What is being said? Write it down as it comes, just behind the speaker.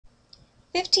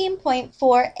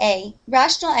15.4a,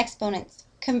 Rational Exponents,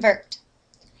 Convert.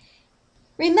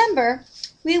 Remember,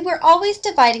 we were always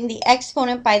dividing the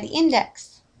exponent by the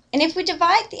index. And if we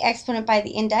divide the exponent by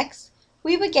the index,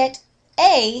 we would get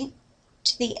a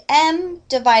to the m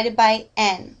divided by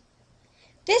n.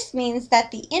 This means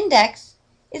that the index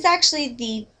is actually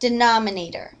the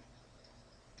denominator.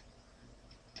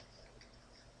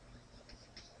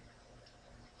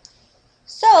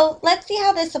 So let's see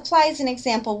how this applies in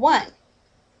example 1.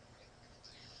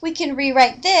 We can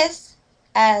rewrite this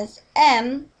as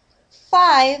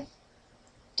m5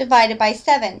 divided by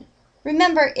 7.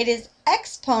 Remember, it is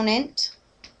exponent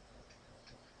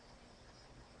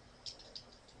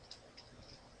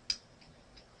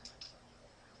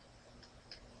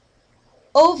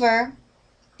over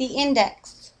the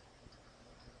index.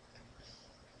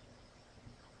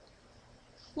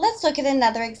 Let's look at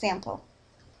another example.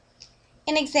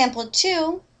 In example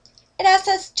 2, it asks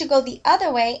us to go the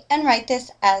other way and write this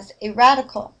as a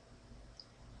radical.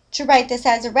 To write this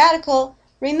as a radical,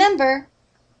 remember,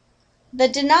 the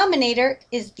denominator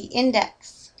is the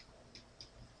index.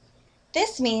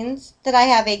 This means that I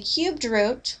have a cubed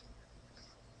root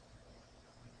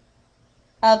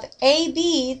of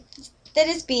AB that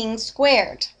is being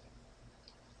squared.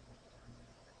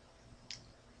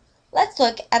 Let's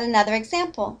look at another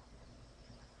example.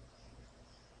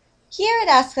 Here it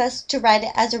asks us to write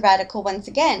it as a radical once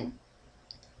again.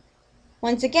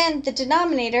 Once again, the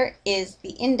denominator is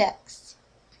the index.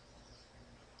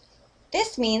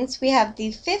 This means we have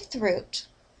the fifth root.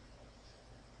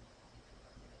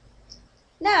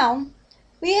 Now,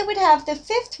 we would have the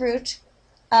fifth root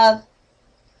of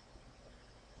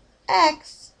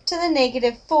x to the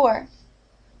negative 4.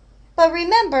 But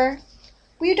remember,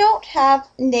 we don't have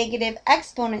negative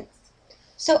exponents.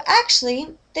 So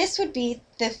actually, this would be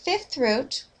the fifth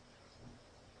root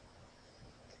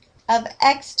of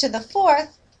x to the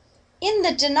 4th in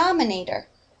the denominator.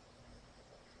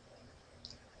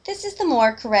 This is the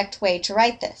more correct way to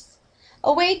write this.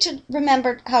 A way to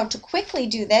remember how to quickly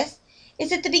do this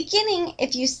is at the beginning,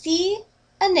 if you see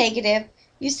a negative,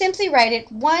 you simply write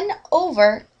it 1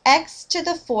 over x to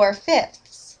the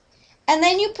 4/5, and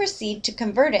then you proceed to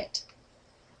convert it,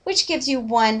 which gives you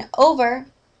 1 over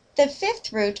the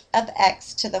fifth root of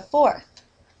x to the 4th.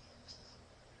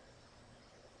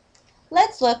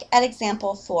 Let's look at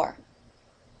example 4.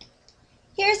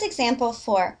 Here's example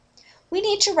 4. We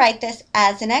need to write this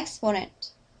as an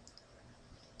exponent.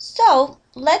 So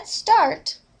let's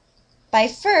start by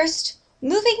first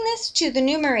moving this to the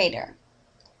numerator,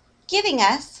 giving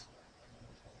us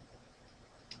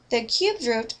the cubed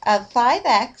root of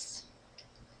 5x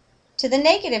to the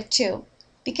negative 2.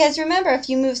 Because remember, if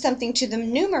you move something to the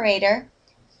numerator,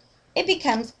 it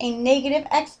becomes a negative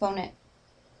exponent.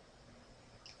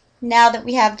 Now that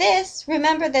we have this,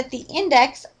 remember that the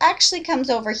index actually comes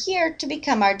over here to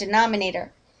become our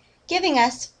denominator, giving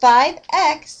us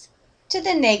 5x to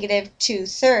the negative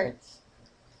 2/3.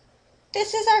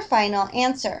 This is our final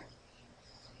answer.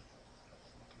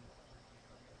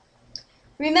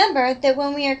 Remember that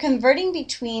when we are converting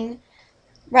between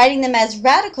writing them as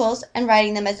radicals and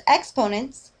writing them as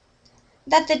exponents,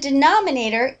 that the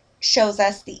denominator shows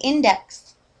us the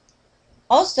index.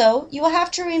 Also, you will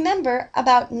have to remember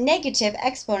about negative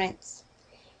exponents.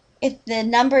 If the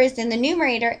number is in the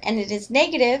numerator and it is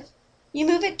negative, you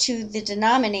move it to the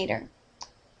denominator.